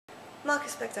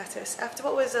Marcus Baghdatis, after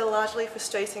what was a largely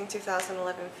frustrating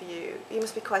 2011 for you, you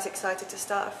must be quite excited to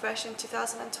start afresh in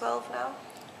 2012 now?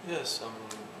 Yes,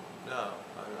 yeah,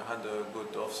 I had a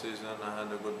good off-season, I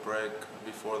had a good break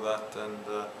before that,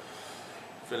 and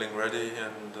feeling ready,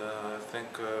 and I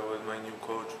think with my new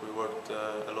coach we worked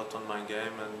a lot on my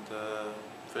game, and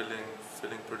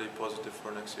feeling pretty positive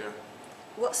for next year.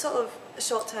 What sort of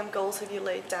short-term goals have you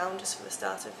laid down just for the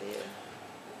start of the year?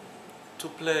 To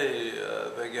play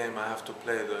the game I have to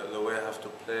play, the way I have to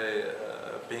play,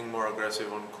 being more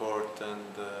aggressive on court,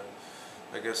 and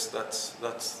I guess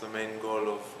that's the main goal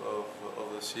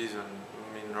of the season.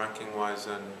 I mean, ranking-wise,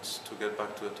 and to get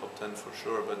back to the top 10 for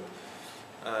sure, but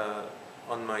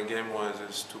on my game-wise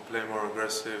is to play more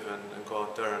aggressive and go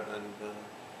out there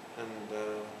and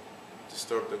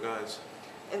disturb the guys.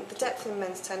 And the depth in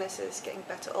men's tennis is getting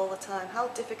better all the time. How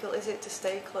difficult is it to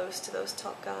stay close to those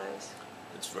top guys?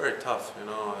 It's very tough, you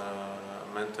know,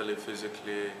 mentally,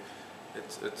 physically,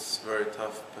 it's very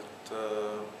tough. But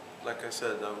like I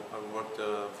said, I worked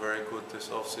very good this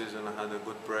off-season. I had a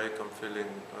good break. I'm feeling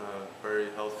very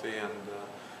healthy, and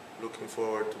looking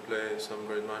forward to play some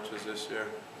great matches this year.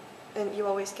 And you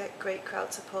always get great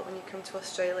crowd support when you come to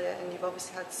Australia, and you've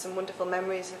obviously had some wonderful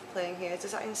memories of playing here.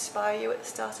 Does that inspire you at the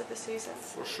start of the season?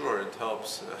 For sure, it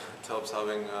helps. It helps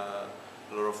having a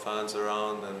lot of fans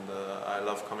around, and I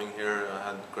love coming here.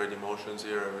 I had great emotions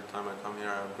here. Every time I come here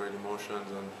I have great emotions,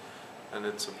 and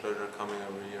it's a pleasure coming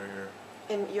every year here.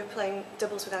 And you're playing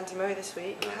doubles with Andy Murray this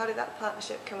week. Yeah. How did that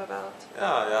partnership come about? Yeah,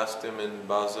 I asked him in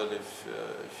Basel if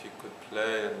he could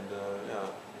play, and yeah,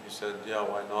 he said yeah,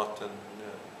 why not, and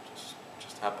yeah,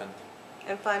 just happened.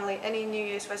 And finally, any New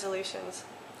Year's resolutions?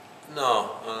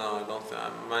 No, I don't think.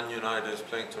 Man United is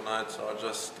playing tonight, so I'll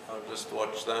just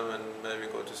watch them and maybe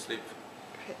go to sleep.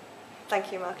 Great.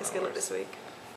 Thank you, Marcus. Good luck this week.